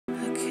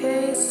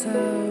So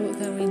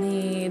then we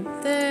need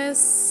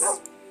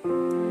this,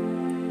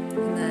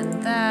 and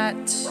then that,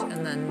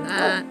 and then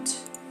that,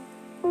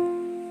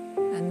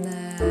 and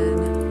then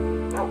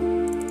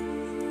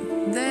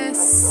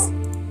this,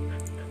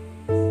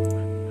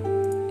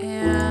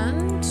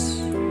 and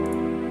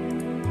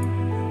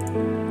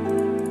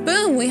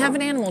boom, we have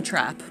an animal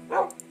trap.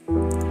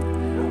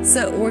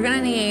 So we're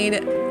gonna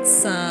need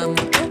some,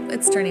 oh,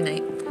 it's turning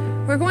night.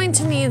 We're going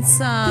to need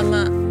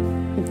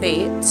some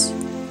bait.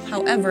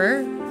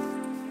 However,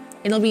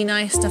 it'll be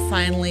nice to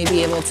finally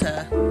be able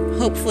to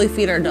hopefully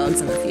feed our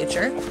dogs in the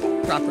future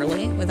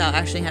properly without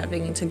actually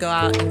having to go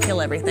out and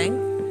kill everything.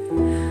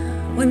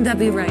 Wouldn't that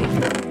be right?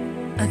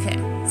 Okay,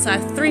 so I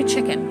have 3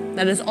 chicken.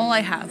 That is all I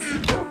have.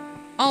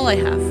 All I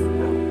have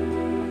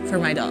for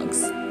my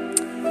dogs,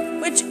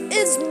 which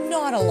is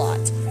not a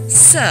lot.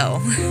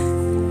 So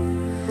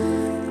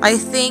I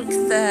think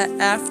that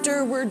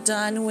after we're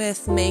done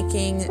with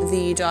making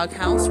the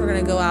doghouse, we're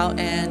gonna go out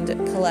and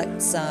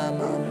collect some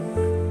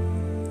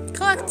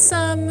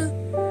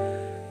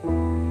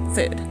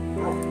food.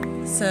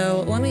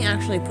 So let me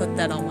actually put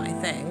that on my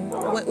thing.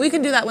 We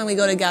can do that when we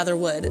go to gather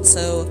wood.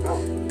 So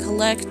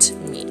collect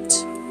meat.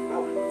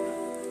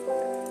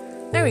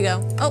 There we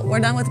go. Oh, we're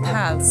done with the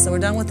paths, so we're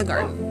done with the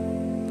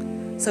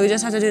garden. So we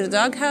just have to do the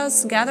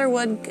doghouse, gather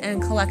wood,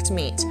 and collect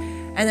meat.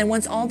 And then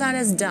once all that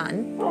is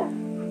done,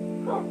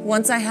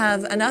 once I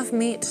have enough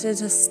meat to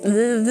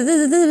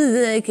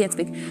I can't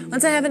speak.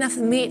 Once I have enough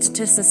meat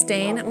to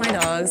sustain my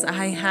dogs,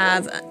 I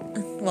have,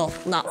 well,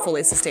 not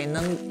fully sustain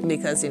them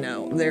because, you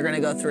know, they're gonna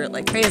go through it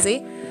like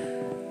crazy.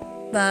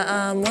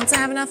 But once I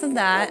have enough of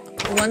that,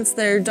 once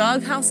their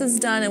doghouse is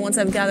done, and once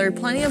I've gathered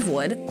plenty of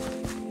wood,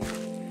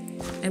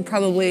 and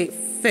probably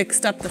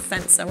fixed up the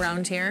fence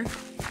around here,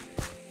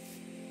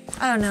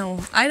 I don't know.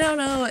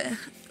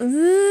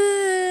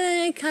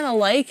 I kind of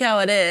like how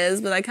it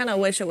is, but I kind of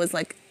wish it was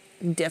like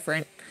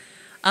different.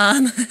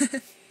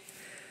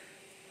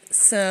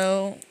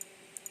 So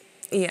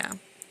yeah,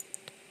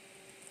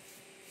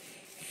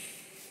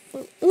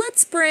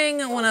 let's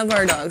bring one of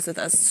our dogs with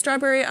us.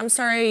 Strawberry, I'm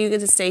sorry you get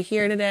to stay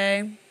here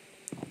today.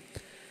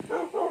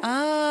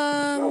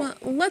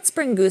 Let's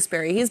bring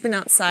Gooseberry. He's been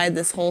outside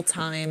this whole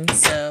time,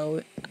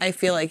 so I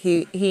feel like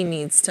he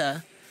needs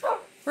to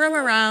roam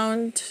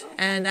around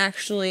and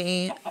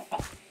actually,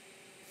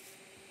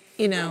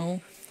 you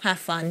know, have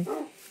fun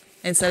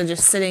instead of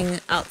just sitting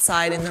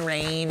outside in the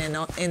rain and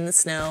in the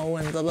snow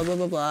and blah, blah, blah,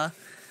 blah, blah.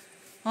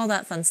 All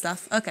that fun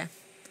stuff. Okay.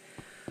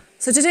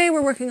 So today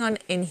we're working on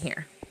in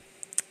here,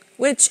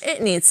 which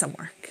it needs some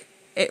work.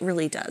 It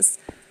really does.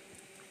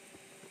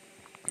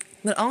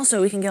 But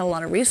also we can get a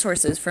lot of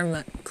resources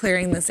from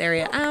clearing this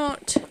area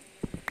out,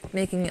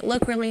 making it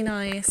look really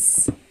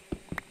nice.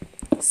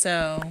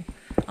 So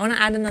I want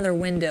to add another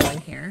window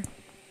in here.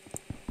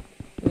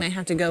 We might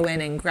have to go in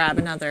and grab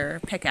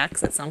another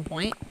pickaxe at some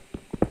point,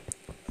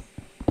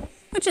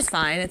 which is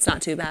fine. It's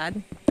not too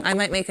bad. I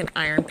might make an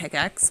iron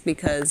pickaxe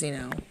because, you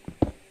know,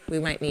 we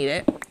might need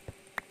it.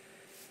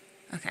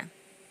 Okay.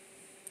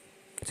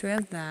 So we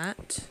have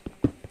that.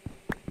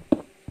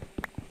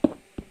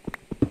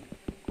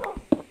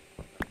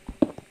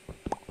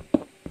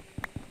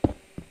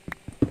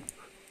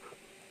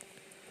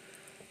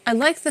 I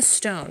like the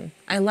stone.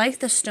 I like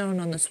the stone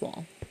on this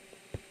wall.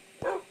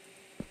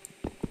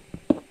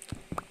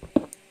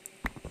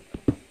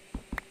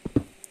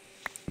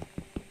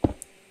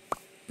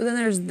 But then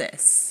there's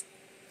this,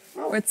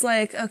 where it's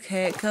like,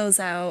 okay, it goes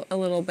out a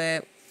little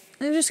bit,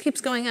 and it just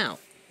keeps going out.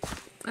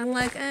 I'm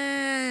like,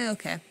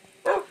 okay.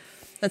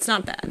 That's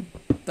not bad,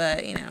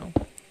 but, you know,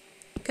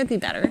 could be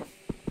better.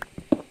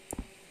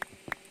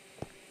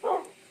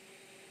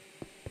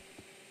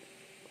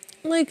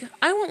 Like,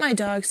 I want my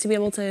dogs to be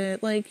able to,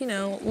 like, you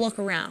know, look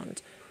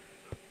around.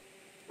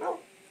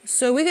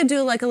 So we could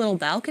do, like, a little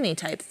balcony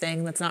type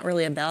thing that's not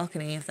really a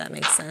balcony, if that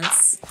makes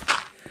sense.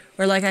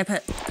 Or, like, I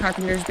put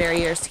carpenter's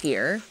barriers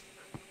here.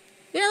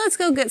 Yeah, let's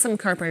go get some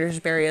carpenter's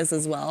barriers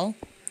as well.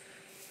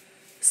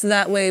 So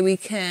that way we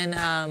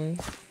can,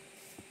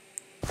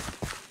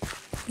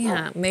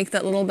 yeah, make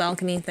that little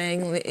balcony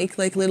thing, make,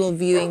 like, little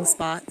viewing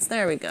spots.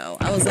 There we go.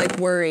 I was, like,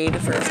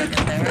 worried for a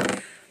second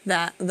there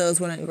that those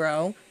wouldn't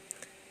grow.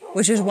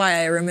 Which is why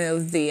I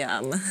removed the,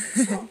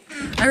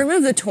 I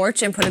removed the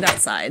torch and put it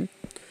outside.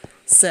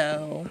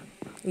 So,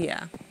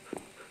 yeah.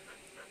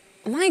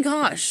 My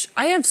gosh,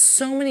 I have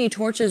so many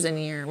torches in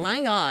here.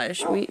 My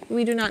gosh,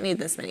 we do not need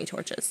this many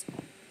torches.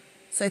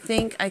 So I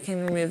think I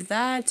can remove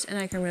that, and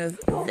I can remove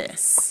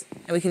this.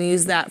 And we can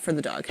use that for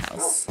the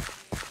doghouse.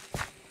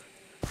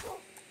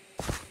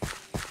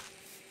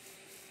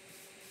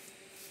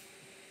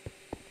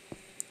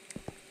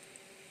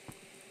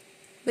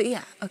 But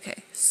yeah,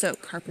 okay, so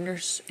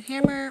carpenter's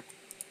hammer.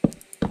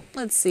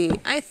 Let's see,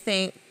 I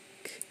think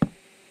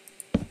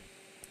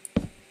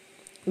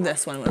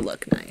this one would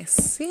look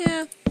nice.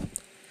 Yeah,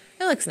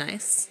 it looks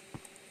nice.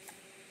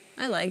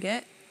 I like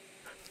it.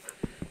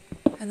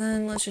 And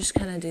then let's just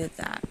kind of do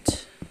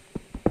that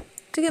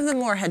to give them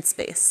more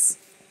headspace.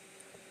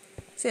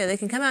 So yeah, they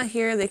can come out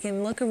here, they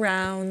can look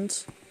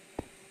around.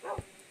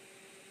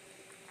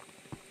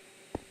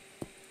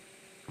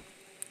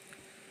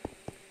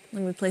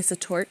 Let me place a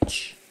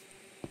torch.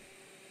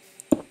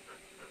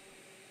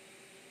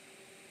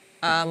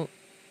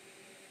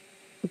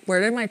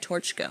 Where did my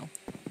torch go?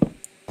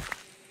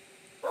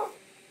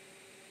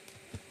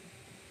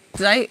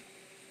 I'm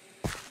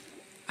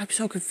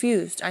so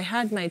confused. I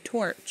had my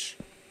torch.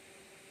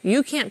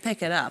 You can't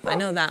pick it up. I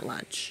know that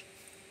much.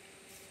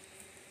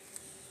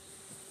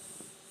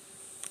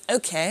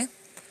 Okay.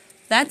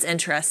 That's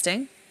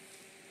interesting.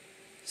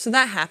 So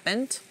that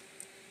happened.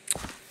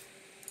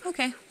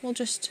 Okay, we'll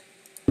just...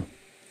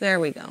 There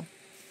we go.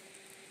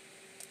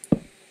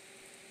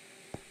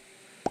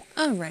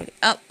 Alrighty.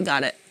 Oh,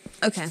 got it.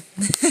 Okay.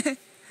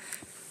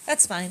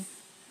 That's fine.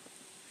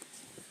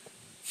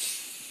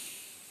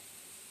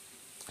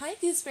 Hi,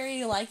 Gooseberry.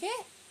 You like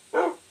it?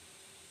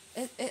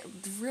 It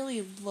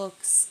really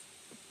looks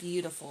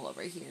beautiful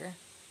over here.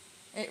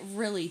 It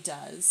really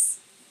does.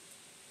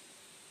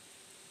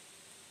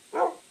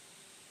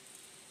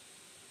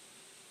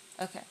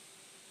 Okay.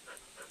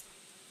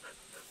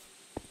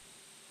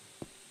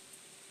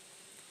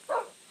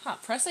 Huh,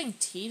 pressing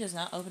T does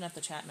not open up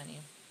the chat menu.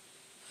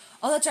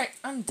 Oh, that's right.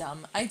 I'm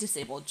dumb. I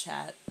disabled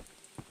chat.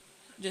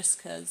 Just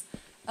because.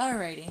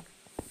 Alrighty.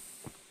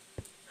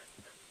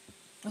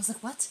 I was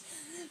like, what?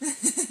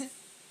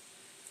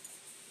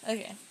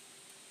 Okay.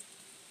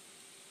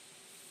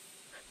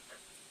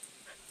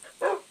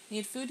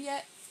 Need food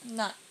yet?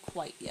 Not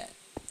quite yet.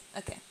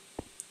 Okay.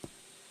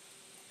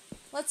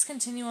 Let's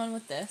continue on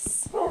with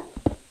this.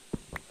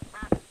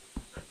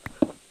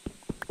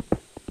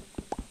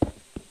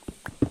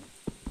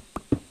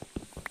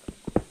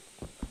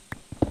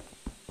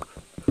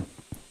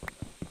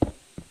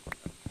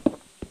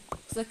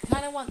 So I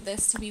kind of want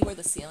this to be where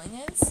the ceiling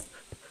is.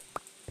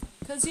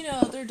 Because, you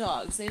know, they're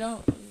dogs. They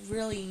don't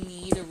really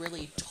need a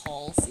really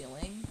tall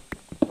ceiling.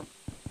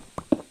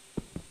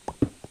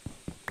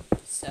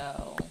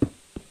 So...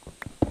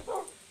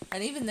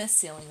 And even this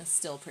ceiling is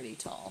still pretty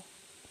tall.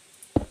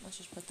 Let's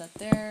just put that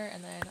there,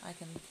 and then I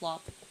can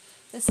plop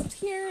this up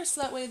here,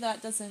 so that way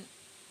that doesn't,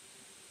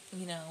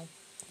 you know,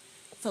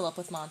 fill up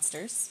with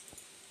monsters.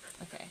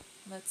 Okay,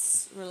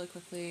 let's really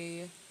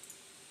quickly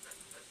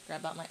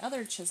grab out my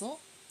other chisel.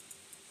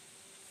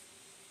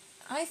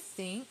 I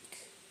think,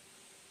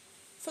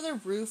 for the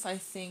roof, I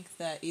think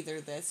that either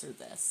this or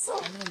this.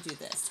 I'm going to do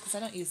this, because I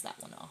don't use that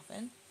one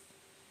often.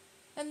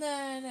 And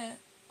then,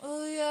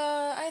 oh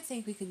yeah, I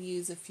think we could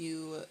use a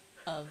few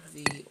of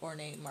the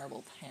ornate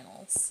marble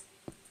panels.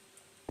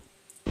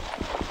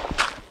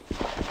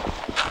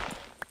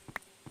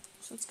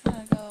 So let's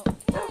kind of go,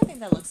 yeah, I think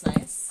that looks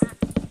nice.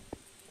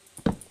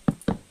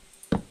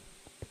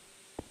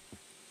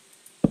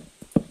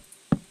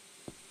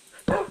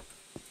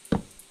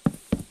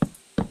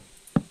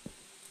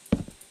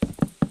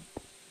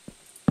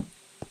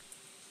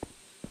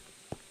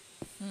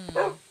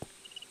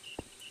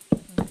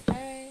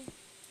 Okay.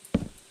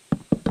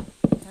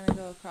 Kind of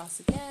go across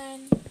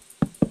again.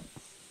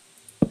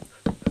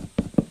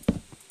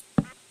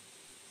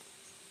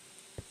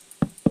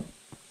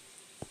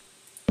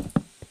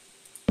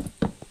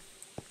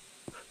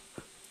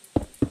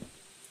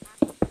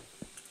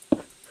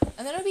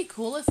 And then it would be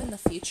cool if in the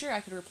future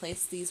I could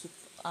replace these with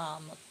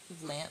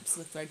lamps,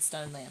 with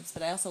redstone lamps,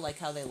 but I also like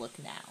how they look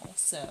now,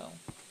 so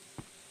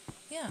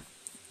yeah.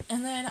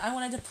 And then I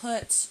wanted to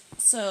put,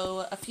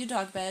 so, a few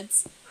dog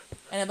beds,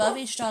 and above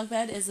each dog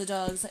bed is the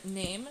dog's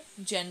name,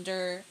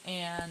 gender,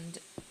 and,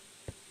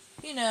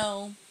 you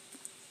know,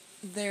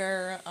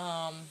 their,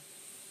 and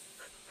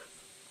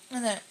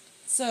then,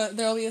 so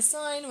there'll be a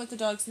sign with the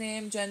dog's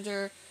name,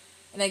 gender,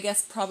 and I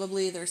guess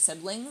probably their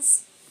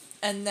siblings,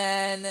 and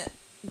then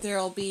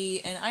there'll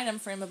be an item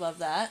frame above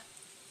that.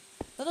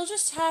 That'll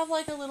just have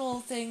like a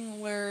little thing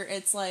where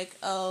it's like,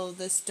 oh,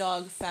 this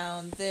dog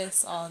found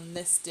this on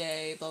this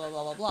day, blah, blah,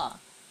 blah, blah, blah.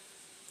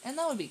 And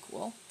that would be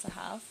cool to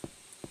have.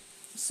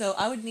 So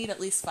I would need at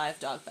least 5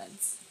 dog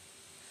beds.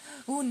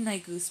 Oh,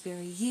 night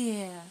gooseberry,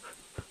 yeah.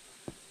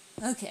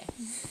 Okay.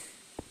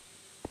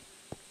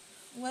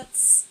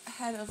 Let's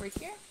head over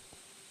here.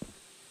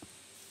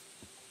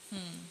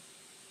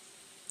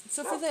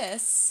 So for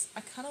this,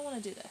 I kind of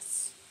want to do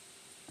this.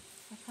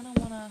 I kind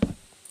of want to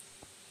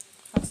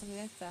have something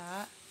like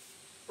that.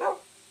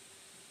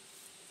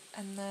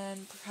 And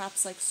then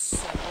perhaps like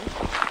so.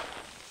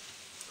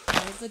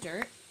 Out of the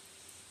dirt.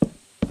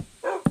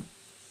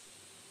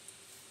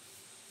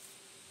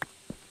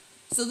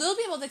 So they'll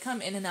be able to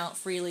come in and out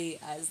freely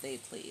as they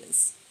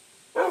please.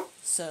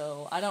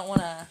 So I don't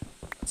want to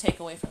take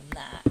away from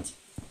that.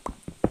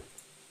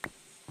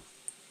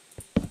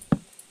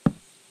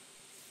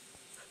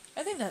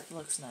 I think that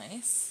looks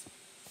nice.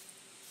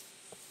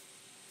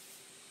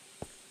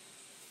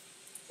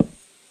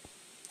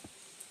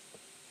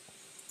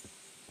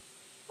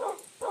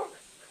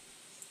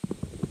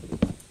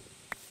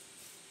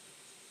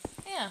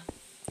 Yeah.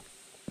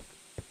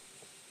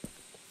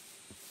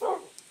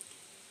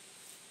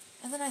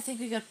 And then I think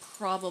we could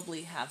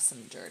probably have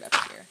some dirt up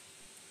here.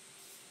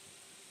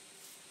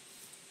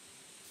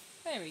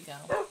 There we go.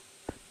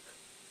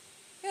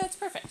 Yeah, that's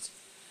perfect.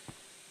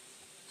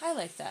 I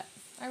like that.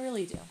 I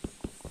really do.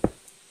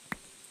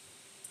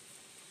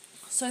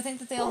 So I think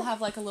that they'll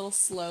have like a little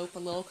slope, a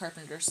little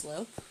carpenter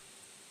slope.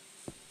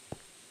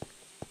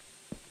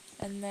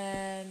 And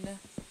then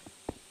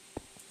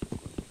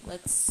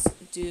let's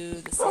do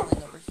the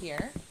ceiling over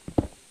here.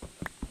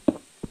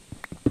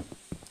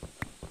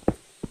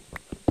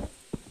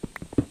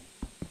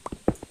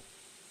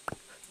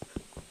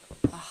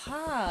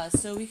 Aha,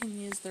 so we can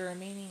use the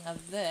remaining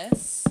of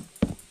this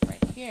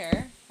right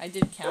here. I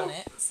did count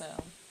it, so.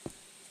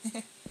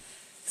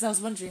 Because I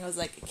was wondering, I was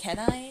like, can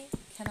I?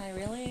 Can I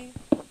really?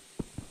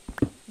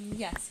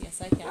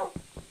 Yes, I can.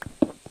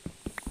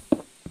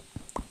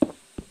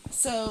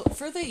 So,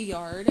 for the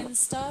yard and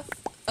stuff,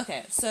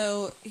 okay,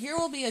 so here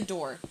will be a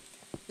door.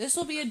 This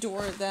will be a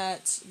door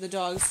that the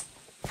dogs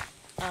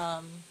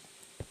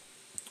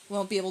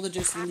won't be able to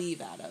just leave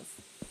out of.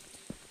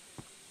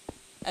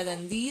 And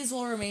then these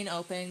will remain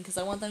open because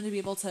I want them to be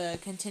able to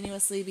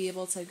continuously be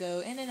able to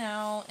go in and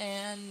out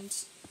and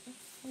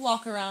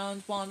walk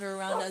around, wander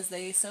around as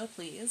they so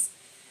please.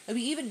 It would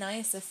be even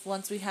nice if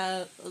once we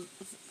have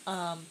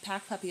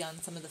pack puppy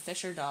on some of the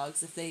fisher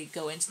dogs, if they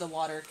go into the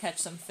water, catch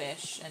some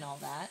fish and all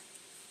that.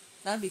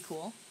 That would be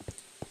cool.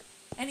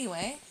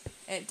 Anyway,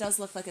 it does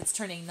look like it's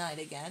turning night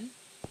again.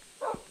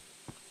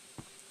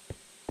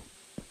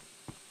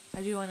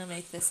 I do want to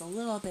make this a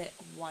little bit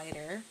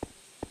wider.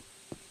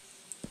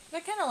 But I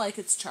kind of like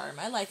its charm.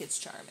 I like its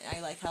charm. I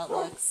like how it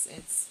looks.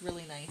 It's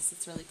really nice.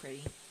 It's really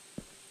pretty.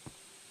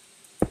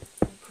 I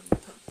can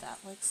put that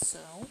like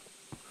so.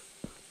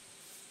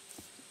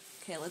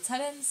 Okay, let's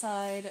head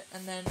inside,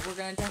 and then we're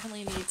going to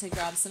definitely need to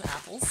grab some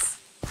apples.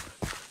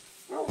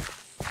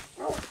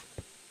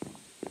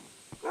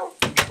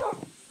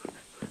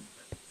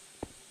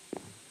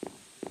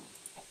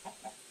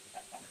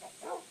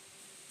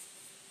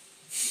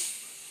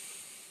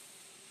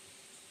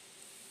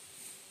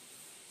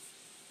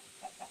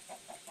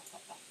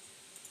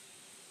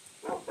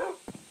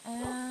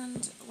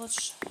 And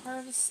let's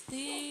harvest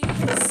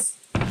these.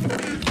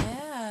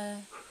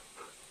 Yeah.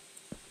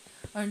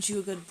 Aren't you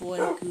a good boy,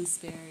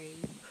 Gooseberry?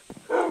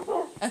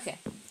 Okay.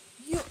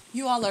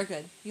 You all are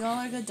good. You all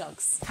are good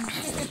dogs.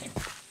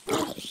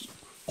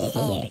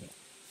 Oh.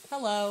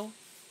 Hello.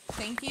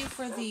 Thank you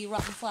for the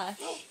rotten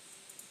flesh.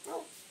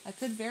 I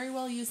could very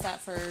well use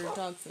that for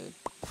dog food.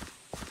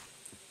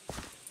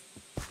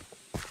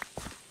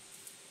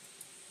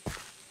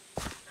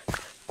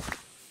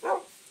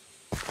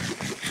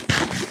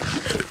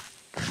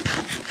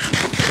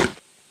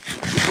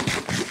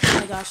 Oh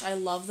my gosh, I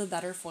love the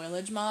better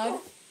foliage mod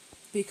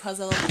because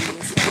of the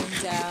leaves going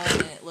down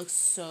and it looks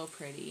so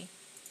pretty.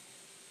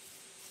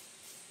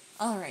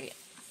 Alright.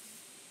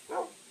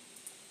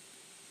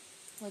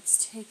 Let's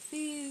take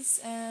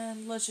these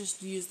and let's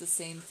just use the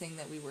same thing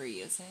that we were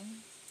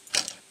using.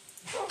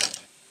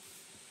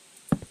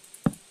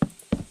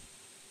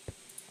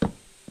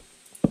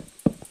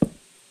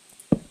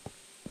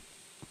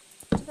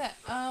 Do that.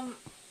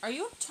 Are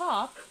you up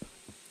top?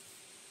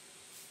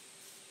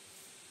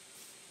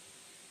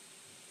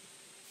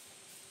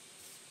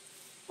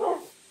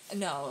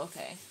 No,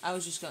 okay. I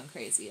was just going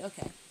crazy.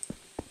 Okay.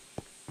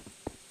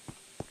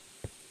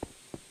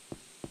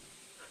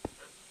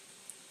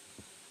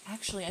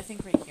 Actually, I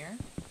think right here.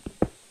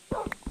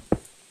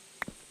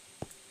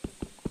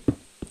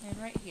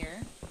 And right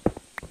here.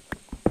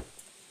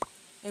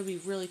 It would be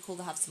really cool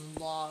to have some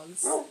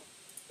logs. Come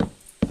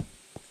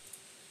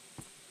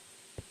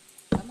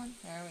on,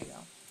 there we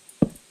go.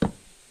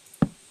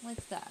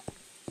 Like that.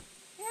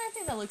 Yeah, I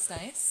think that looks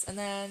nice. And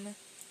then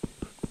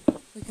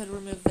we could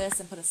remove this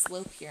and put a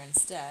slope here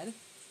instead.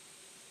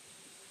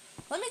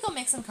 Let me go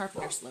make some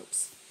carpenter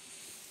slopes.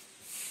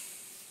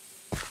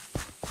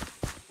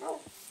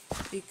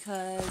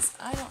 Because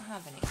I don't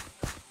have any.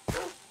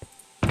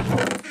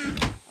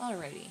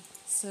 Alrighty,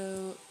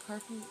 so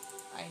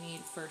I need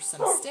first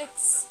some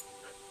sticks.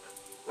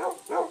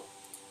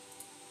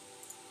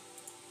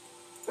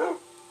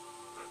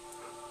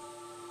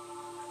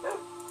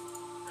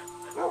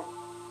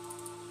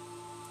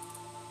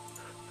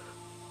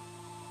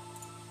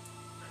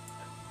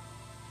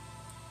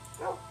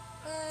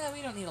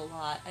 We don't need a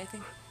lot. I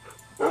think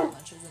that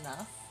much is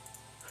enough.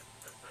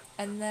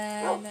 And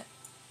then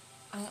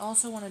I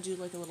also want to do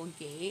like a little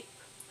gate.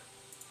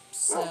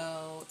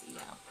 So,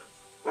 yeah.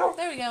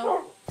 There we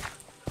go.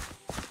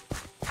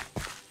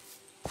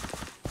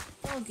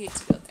 Little gate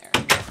to go there.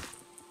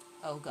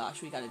 Oh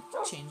gosh, we gotta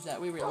change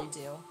that. We really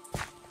do.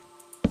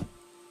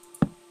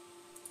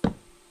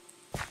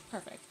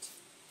 Perfect.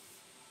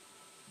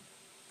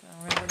 Gotta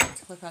remember not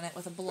to click on it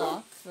with a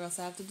block, or else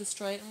I have to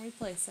destroy it and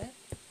replace it.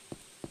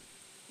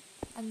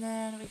 And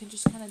then we can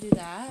just kind of do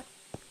that.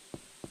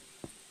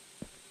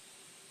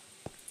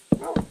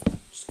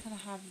 Just kind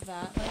of have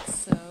that like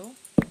so.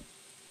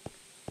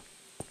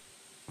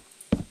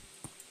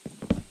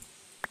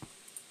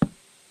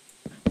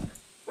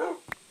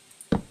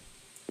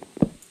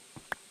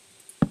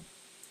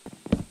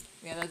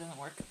 Yeah, that doesn't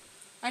work.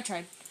 I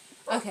tried.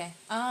 Okay,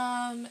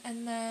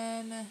 and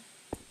then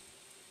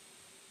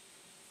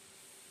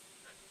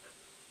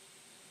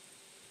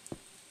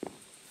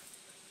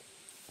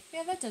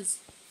yeah, that does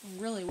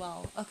really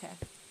well. Okay.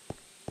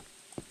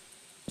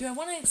 Do I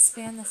want to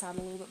expand this out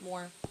a little bit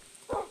more?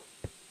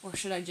 Or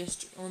should I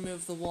just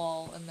remove the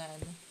wall and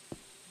then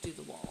do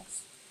the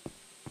walls?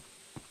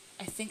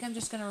 I think I'm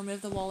just going to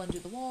remove the wall and do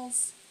the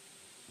walls.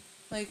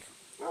 Like,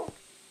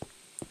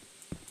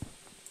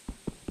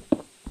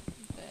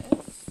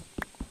 this.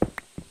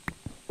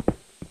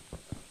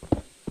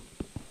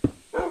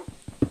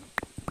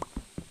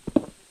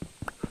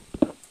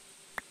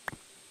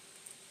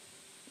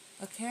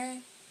 Okay.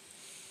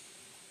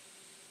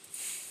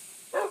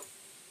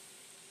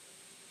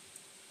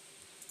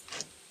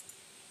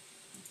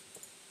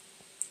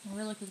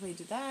 Really quickly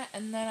do that,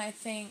 and then I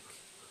think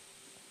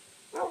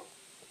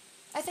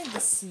the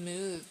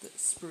smooth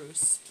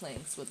spruce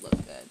planks would look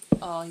good.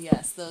 Oh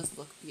yes, those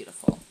look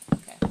beautiful.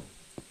 Okay.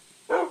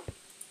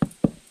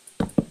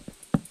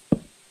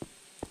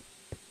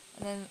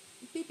 And then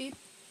beep beep.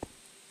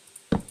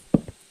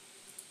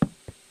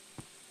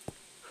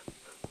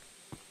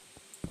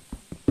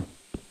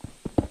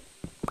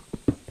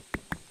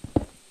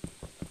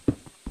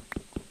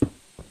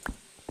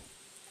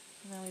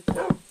 And then we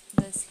put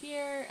this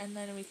here, and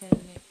then we can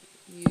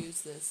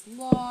use this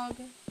log.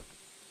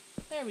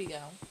 There we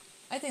go.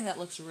 I think that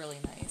looks really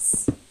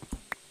nice.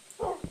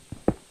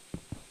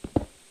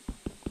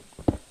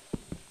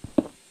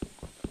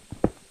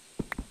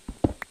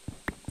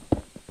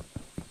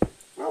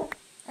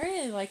 I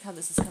really like how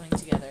this is coming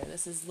together.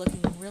 This is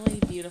looking really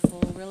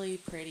beautiful, really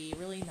pretty,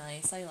 really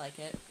nice. I like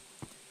it.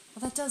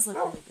 Well, that does look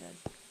really good.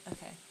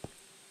 Okay.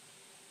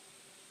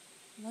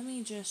 Let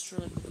me just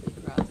really quickly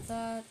grab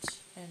that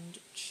and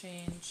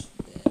change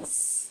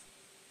this.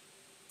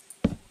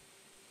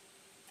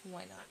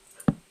 Why not?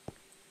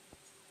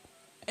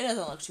 It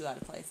doesn't look too out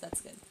of place.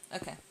 That's good.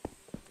 Okay.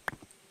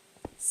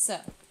 So,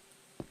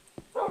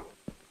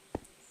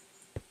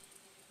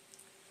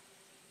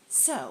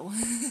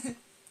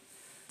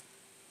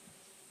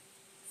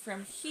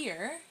 from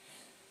here,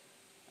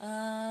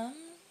 let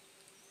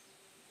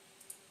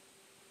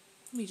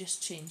me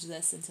just change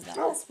this into that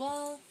as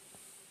well.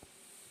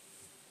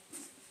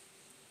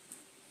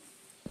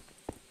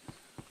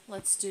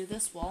 Let's do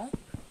this wall.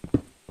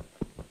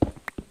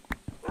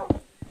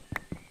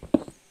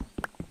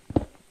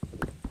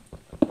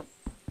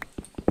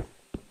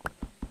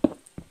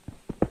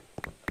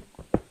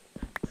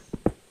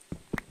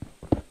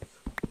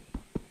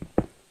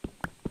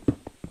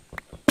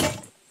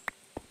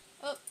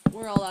 Oh,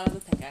 we're all out of the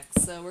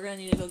pickaxe, so we're gonna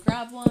need to go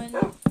grab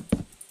one.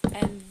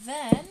 And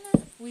then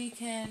we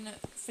can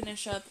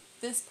finish up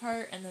this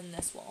part and then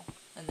this wall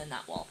and then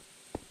that wall.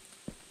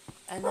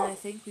 And then I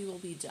think we will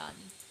be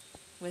done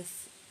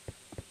with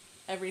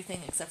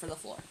everything except for the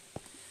floor.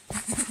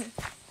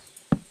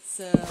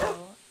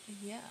 So,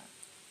 yeah.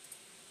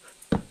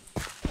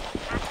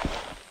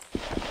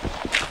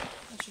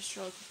 Let's just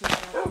really quickly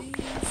grab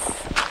these.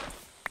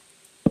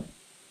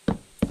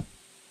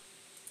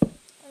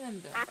 And then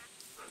boom.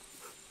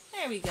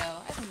 There we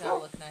go. I think that'll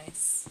look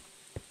nice.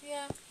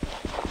 Yeah.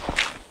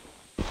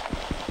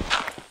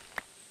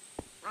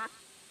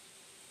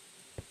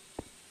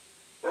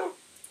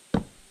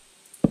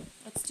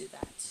 Let's do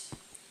that.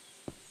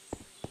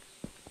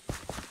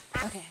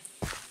 Okay.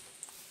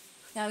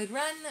 Now we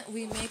run,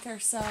 we make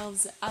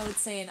ourselves, I would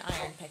say, an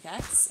iron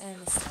pickaxe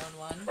and a stone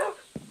one.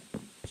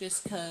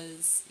 Just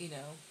because, you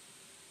know,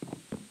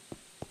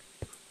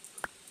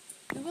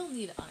 we will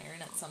need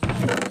iron at some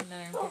point, an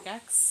iron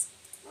pickaxe.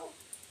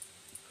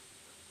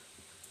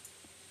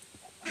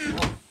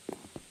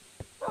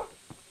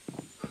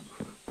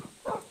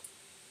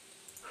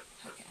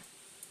 Okay.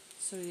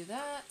 So we do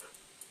that.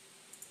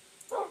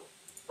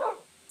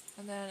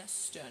 And then a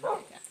stone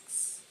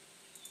pickaxe.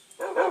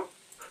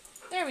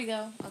 There we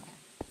go. Okay.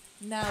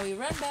 Now we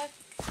run back.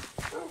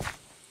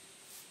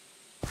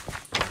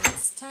 And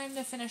it's time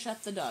to finish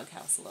up the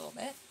doghouse a little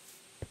bit.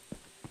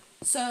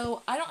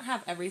 So, I don't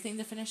have everything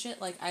to finish it.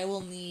 Like, I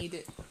will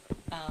need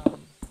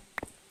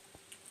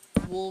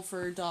wool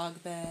for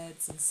dog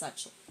beds and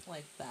such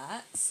like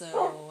that.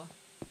 So,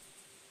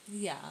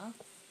 yeah.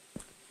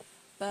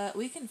 But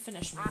we can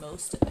finish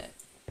most of it.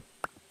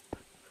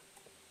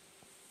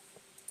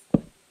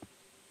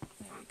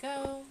 There we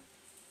go.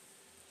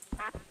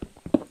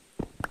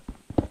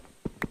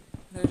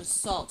 There's a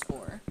salt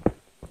ore.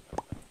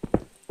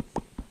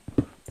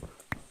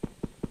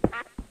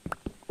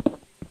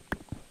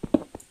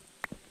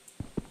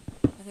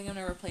 I think I'm going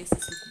to replace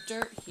this with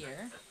dirt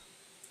here.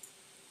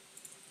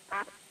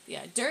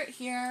 Yeah, dirt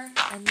here,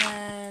 and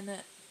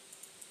then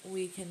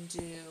we can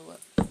do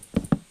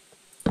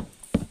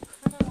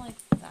kind of like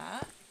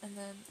that, and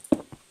then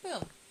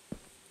boom.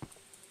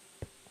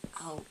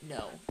 Oh,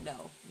 no,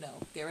 no, no.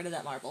 Get rid of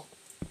that marble.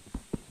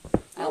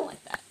 I don't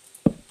like that.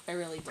 I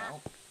really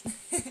don't.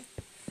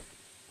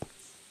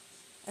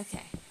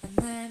 Okay, and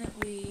then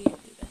we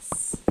do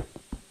this.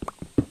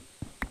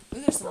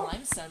 Ooh, there's some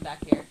limestone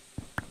back here.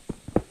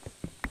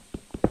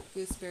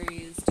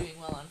 Gooseberry is doing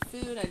well on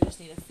food. I just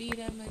need to feed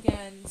him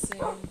again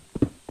soon.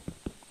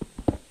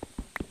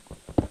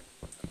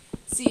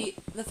 See,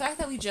 the fact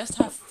that we just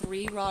have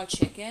 3 raw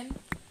chicken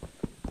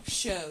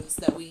shows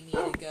that we need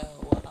to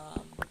go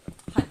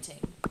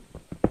hunting.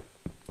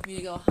 We need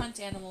to go hunt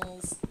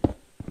animals,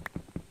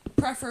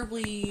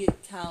 preferably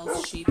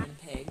cows, sheep, and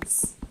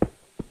pigs,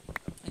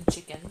 and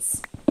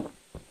chickens.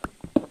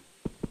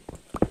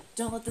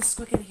 Don't let the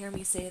squicken hear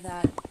me say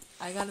that.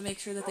 I gotta make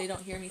sure that they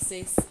don't hear me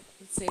say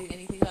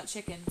anything about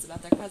chickens,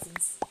 about their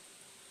cousins.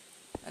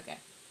 Okay.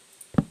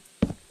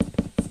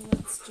 So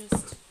let's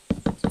just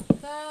do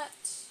that,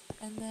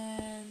 and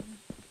then...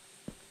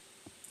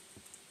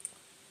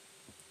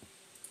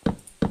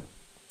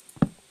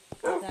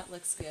 that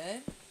looks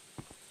good.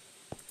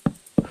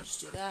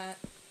 Just do that.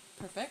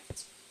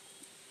 Perfect.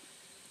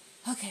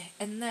 Okay,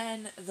 and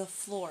then the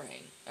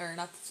flooring. Or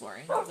not the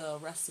flooring, the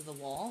rest of the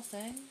wall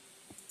thing.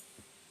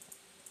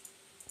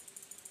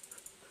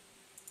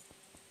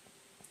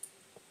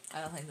 I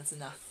don't think that's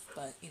enough,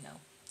 but, you know.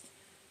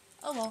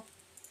 Oh well.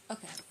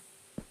 Okay.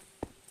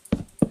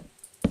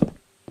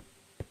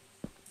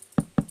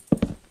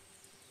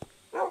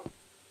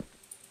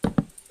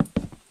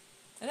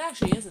 It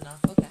actually is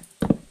enough, okay.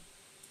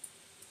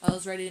 I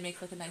was ready to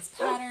make like a nice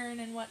pattern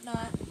and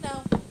whatnot.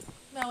 No.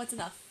 No, it's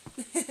enough.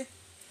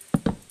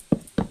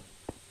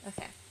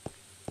 Okay.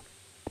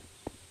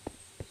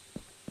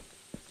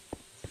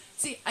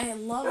 See, I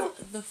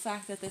love the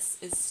fact that this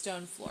is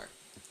stone floor.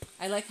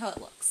 I like how it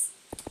looks.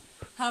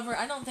 However,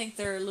 I don't think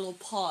their little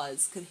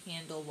paws could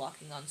handle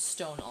walking on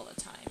stone all the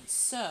time.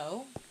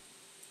 So,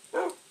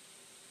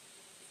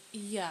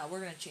 yeah,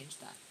 we're going to change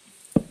that.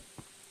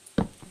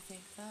 I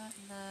think that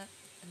and that,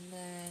 and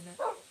then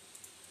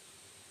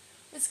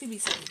this could be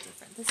something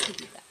different. This could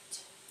be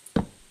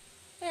that.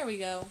 There we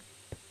go.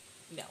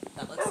 No,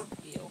 that looks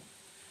ew.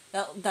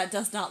 That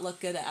does not look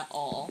good at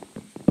all.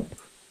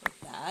 Like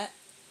that.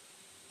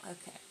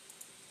 Okay.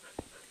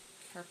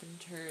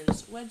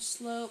 Carpenter's wedge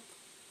slope.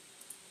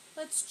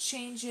 Let's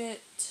change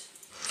it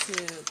to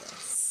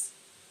this.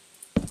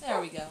 There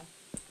we go.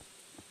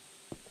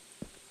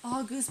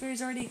 Oh,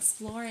 Gooseberry's already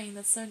exploring.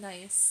 That's so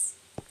nice.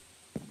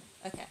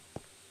 Okay.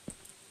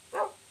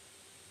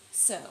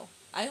 So,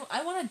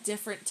 I want a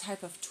different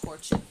type of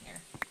torch in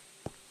here.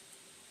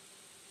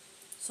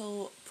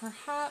 So,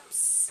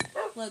 perhaps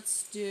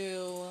let's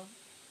do...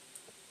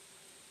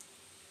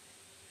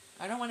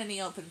 I don't want any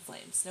open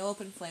flames. No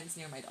open flames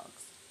near my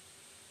dogs.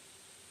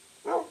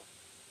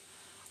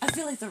 I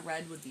feel like the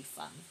red would be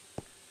fun.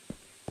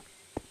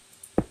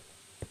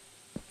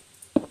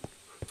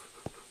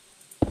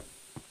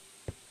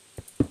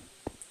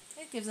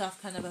 It gives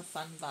off kind of a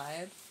fun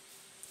vibe.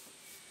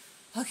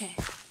 Okay,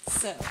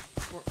 so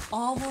we're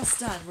almost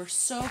done. We're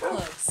so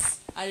close.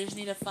 I just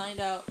need to find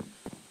out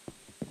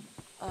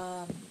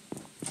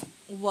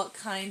what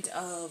kind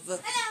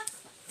of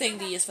thing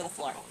to use for the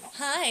floor.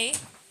 Hi.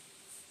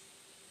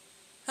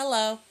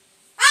 Hello.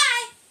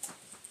 Hi.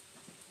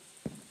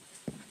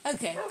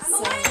 Okay, I'm so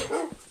awake.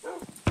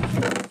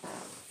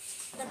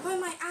 They're putting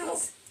my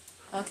eyes.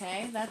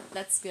 okay,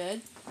 that's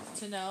good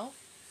to know.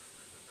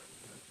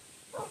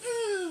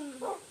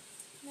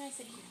 Nice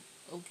in here.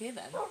 Okay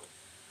then.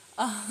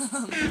 Alright.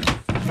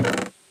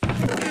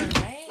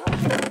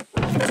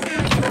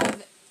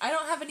 I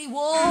don't have any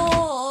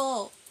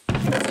wool! So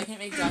I can't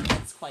make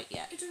jackets quite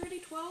yet. It's already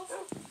 12.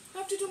 I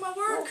have to do my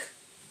work.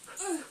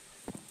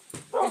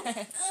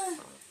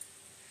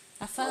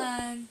 Have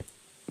fun.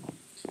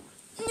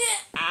 Yeah.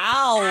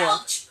 Ow!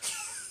 Ouch.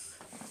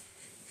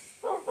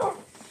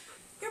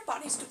 Your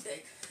body's too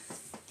big.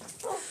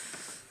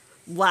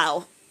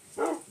 Wow.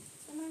 Am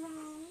I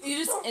wrong? You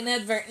just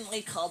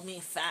inadvertently called me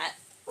fat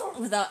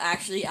without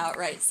actually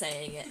outright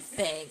saying it.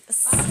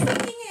 Thanks. I'm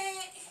thinking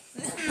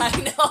it. I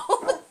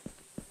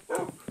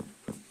know.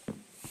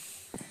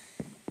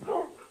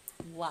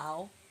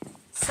 Wow.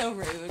 So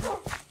rude.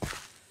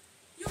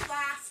 You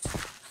laughed.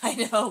 I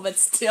know, but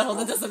still,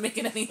 that doesn't make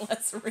it any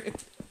less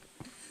rude.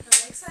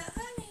 That makes that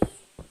honey.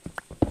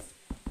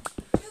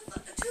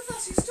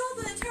 Toothless, you stole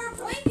the entire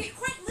blanket,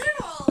 quite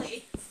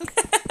literally.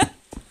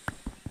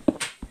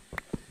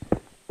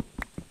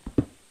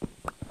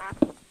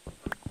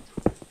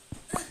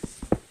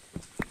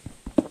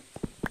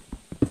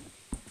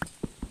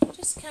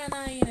 Just kind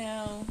of, you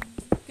know,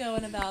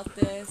 going about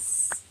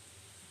this.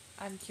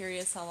 I'm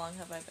curious, how long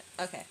have I been?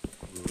 Okay.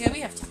 Yeah,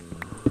 we have time.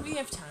 We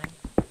have time.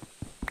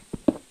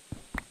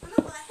 I'm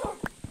not laughing.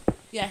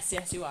 Yes,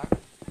 yes, you are.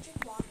 I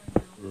drink water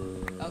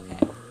now. Okay.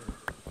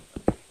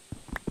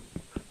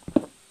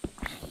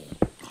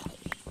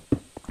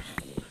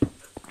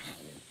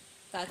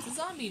 That's a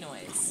zombie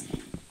noise.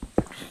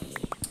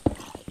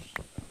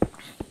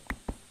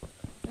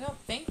 I don't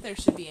think there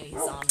should be any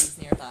zombies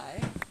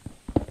nearby.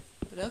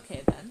 But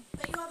okay then.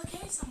 Then you have a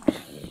cave somewhere.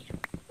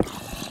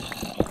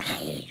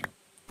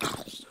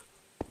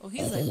 Oh,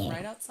 he's like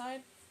right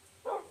outside?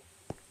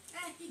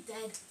 He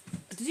dead.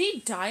 Did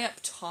he die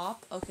up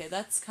top? Okay,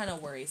 that's kind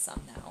of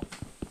worrisome now.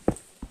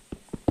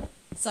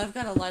 So I've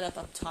got to light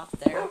up top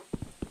there.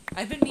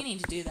 I've been meaning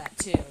to do that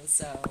too,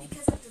 so...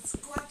 Because of the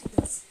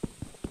squattiness.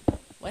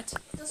 What?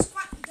 The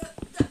squat,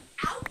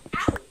 ow,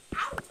 ow,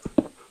 ow!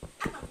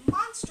 I'm a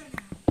monster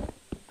now.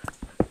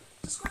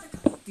 The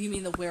squattiness. Do you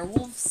mean the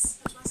werewolves?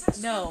 That's what I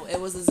said. No, it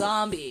was a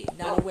zombie,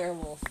 not a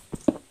werewolf.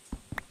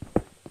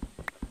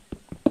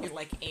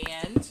 like,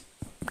 and?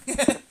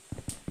 But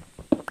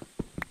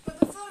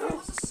before it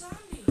was a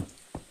zombie.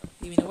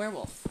 You mean a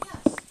werewolf?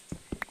 Yes.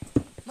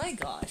 My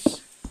gosh.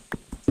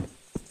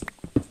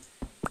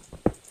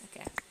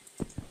 Okay.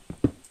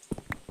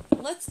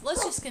 Let's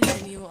just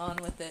continue on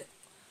with it.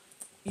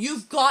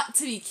 You've got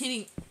to be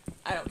kidding.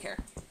 I don't care.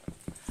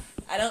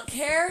 I don't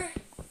care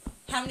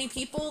how many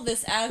people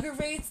this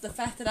aggravates, the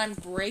fact that I'm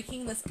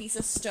breaking this piece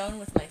of stone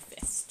with my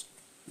fist.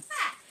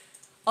 Ah.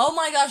 Oh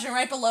my gosh, and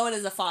right below it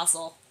is a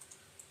fossil.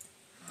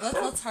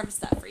 Let's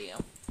harvest that for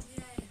you.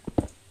 Yay.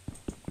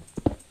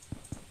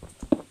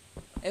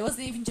 It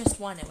wasn't even just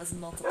one, it was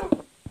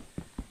multiple.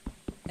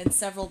 And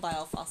several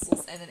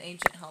biofossils and an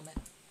ancient helmet.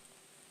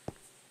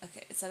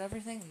 Okay, is that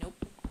everything?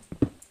 Nope.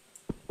 Oh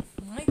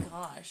my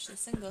gosh,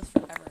 this thing goes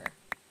forever.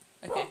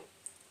 Okay.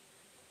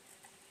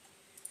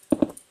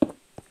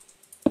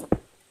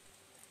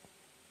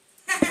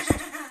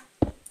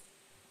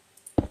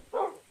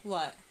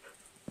 What?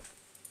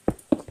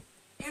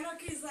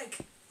 Anarchy's like,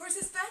 where's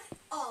his fed?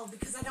 All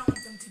because I don't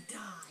want them to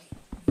die.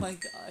 My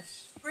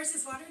gosh. Where's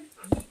his watered?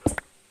 Yeet.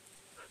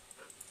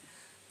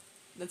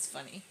 That's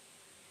funny.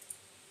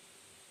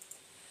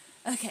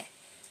 Okay.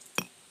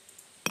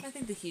 I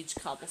think the huge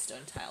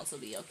cobblestone tiles will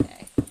be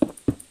okay.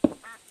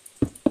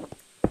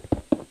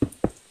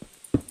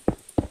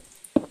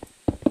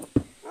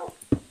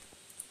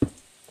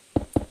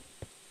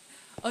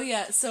 Oh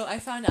yeah, so I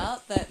found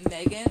out that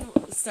Megan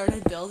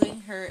started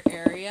building her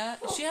area.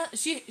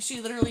 She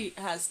literally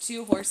has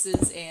 2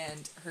 horses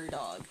and her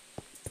dog.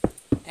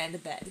 And a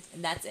bed.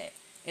 And that's it.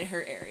 In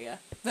her area.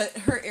 But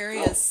her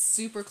area is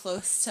super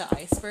close to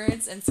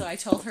icebergs, and so I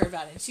told her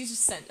about it, and she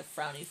just sent a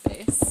frowny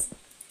face.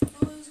 No,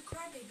 it was a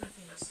crybaby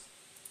face.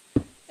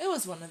 It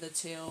was one of the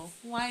two.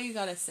 Why you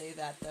gotta say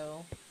that,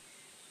 though?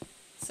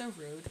 So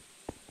rude.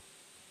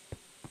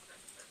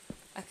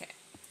 Okay.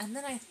 And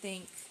then I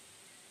think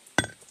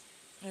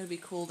it would be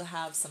cool to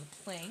have some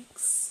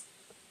planks.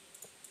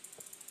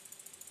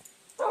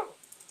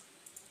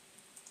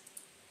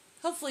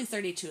 Hopefully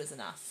 32 is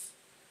enough.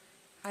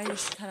 I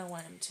just kind of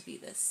want him to be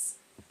this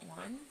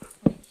one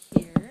right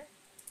here.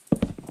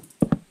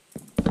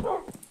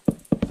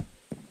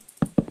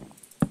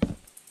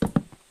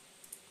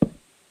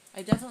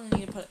 I definitely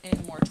need to put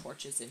in more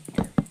torches in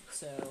here.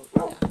 So,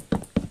 yeah.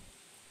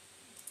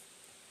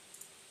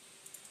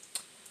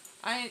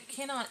 I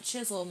cannot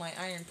chisel my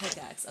iron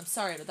pickaxe. I'm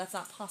sorry, but that's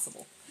not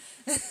possible.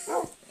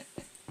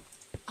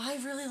 I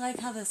really like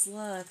how this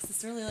looks.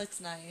 This really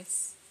looks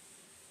nice.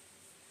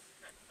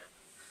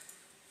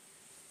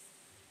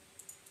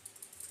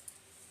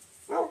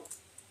 Let's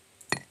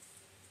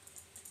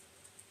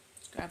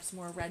grab some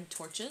more red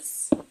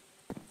torches.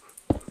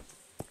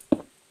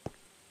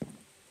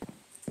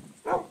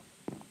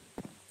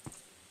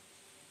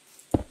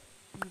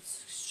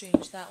 Let's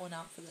exchange that one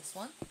out for this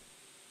one.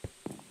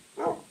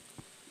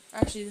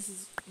 Actually, this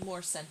is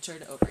more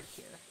centered over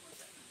here.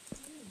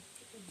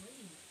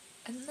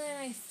 And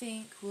then I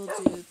think we'll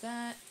do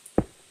that,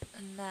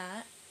 and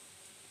that,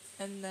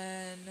 and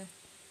then...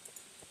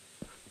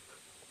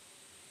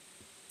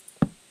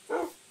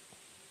 Boom.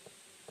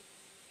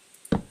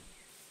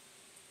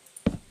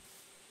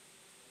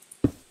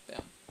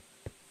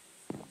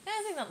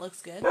 I think that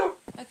looks good.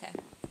 Okay.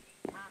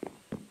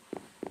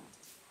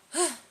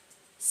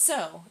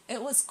 So,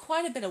 it was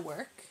quite a bit of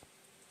work.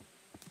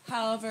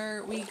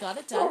 However, we got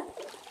it done.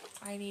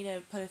 I need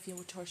to put a few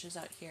more torches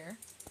out here.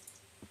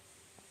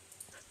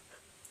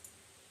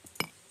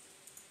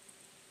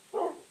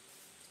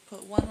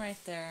 Put one right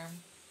there.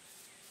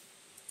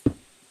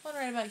 One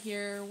right about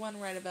here. One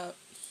right about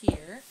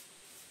here.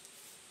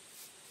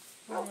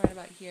 One right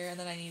about here. And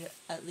then I need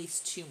at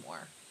least 2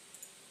 more.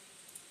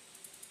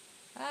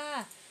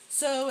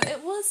 So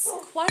it was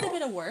quite a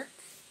bit of work.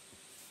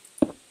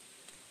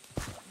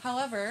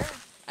 However,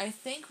 I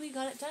think we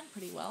got it done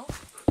pretty well.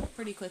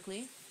 Pretty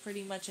quickly.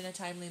 Pretty much in a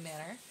timely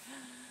manner.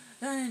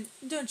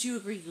 Don't you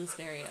agree,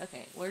 Gooseberry?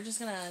 Okay, we're just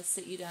gonna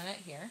sit you down at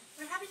here.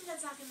 We're happy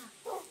that's not enough.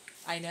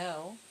 I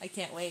know. I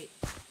can't wait.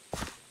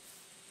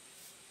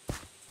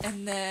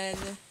 And then...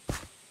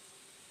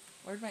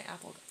 Where'd my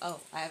apple go?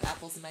 Oh, I have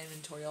apples in my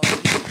inventory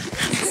already.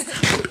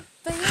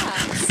 But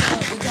yeah, so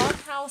the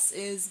doghouse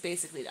is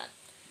basically done.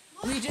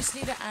 What? We just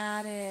need to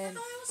add in... I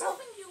thought I was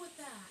helping you with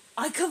that.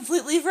 I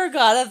completely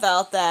forgot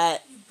about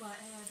that. You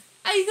butthead.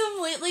 I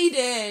completely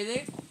did.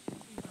 You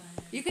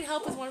butthead. You can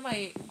help with one of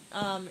my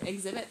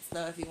exhibits,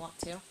 though, if you want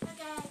to.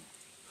 Okay.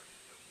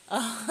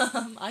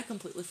 I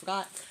completely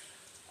forgot.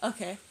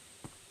 Okay.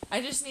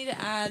 I just need to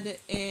add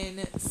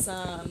in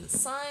some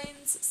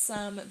signs,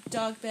 some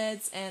dog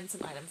beds, and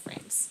some item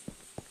frames.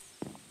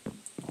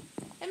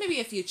 And maybe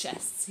a few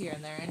chests here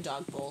and there, and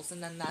dog bowls,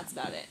 and then that's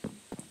about it.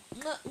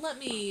 Let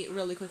me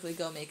really quickly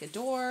go make a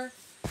door,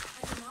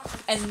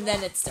 and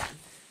then it's done.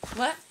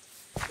 What?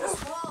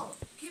 This wall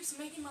keeps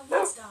making my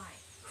legs die.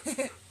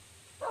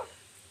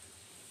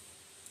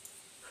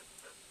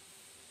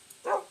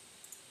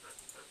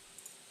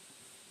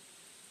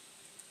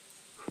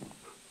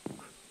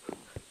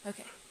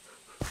 Okay.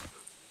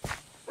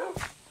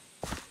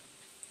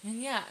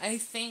 And yeah, I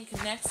think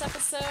next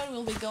episode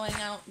we'll be going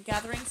out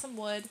gathering some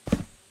wood.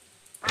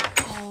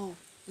 Oh,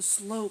 the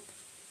slope.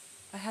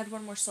 I had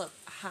one more slope.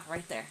 Aha,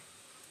 right there.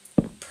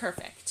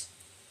 Perfect.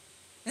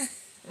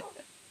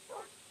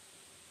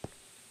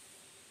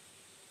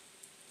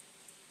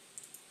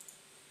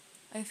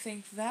 I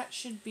think that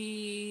should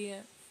be...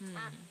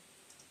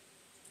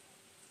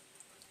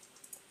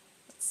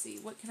 Let's see,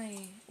 what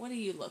do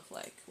you look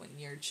like when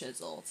you're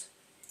chiseled?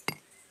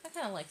 I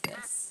kind of like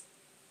this.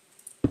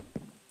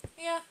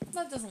 Yeah,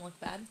 that doesn't look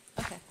bad.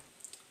 Okay.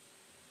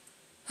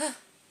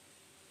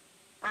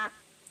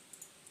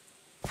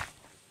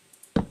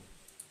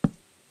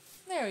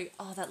 There we go.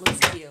 Oh, that looks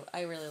cute.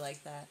 I really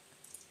like that.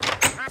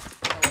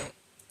 Oh, wait.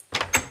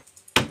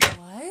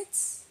 What?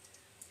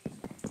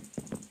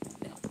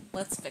 No,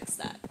 let's fix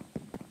that.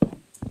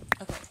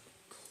 Okay,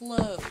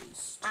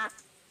 closed.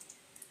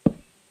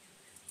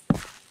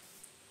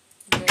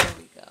 There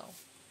we go.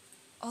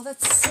 Oh,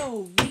 that's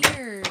so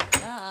weird.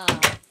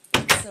 Ah,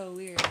 that's so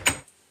weird.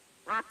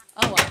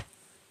 Oh, well.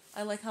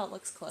 I like how it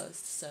looks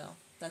closed, so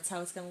that's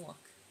how it's gonna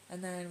look.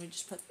 And then we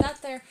just put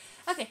that there.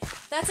 Okay,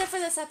 that's it for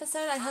this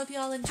episode. I hope you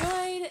all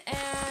enjoyed,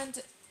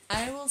 and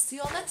I will see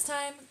you all next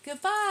time.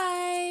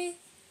 Goodbye!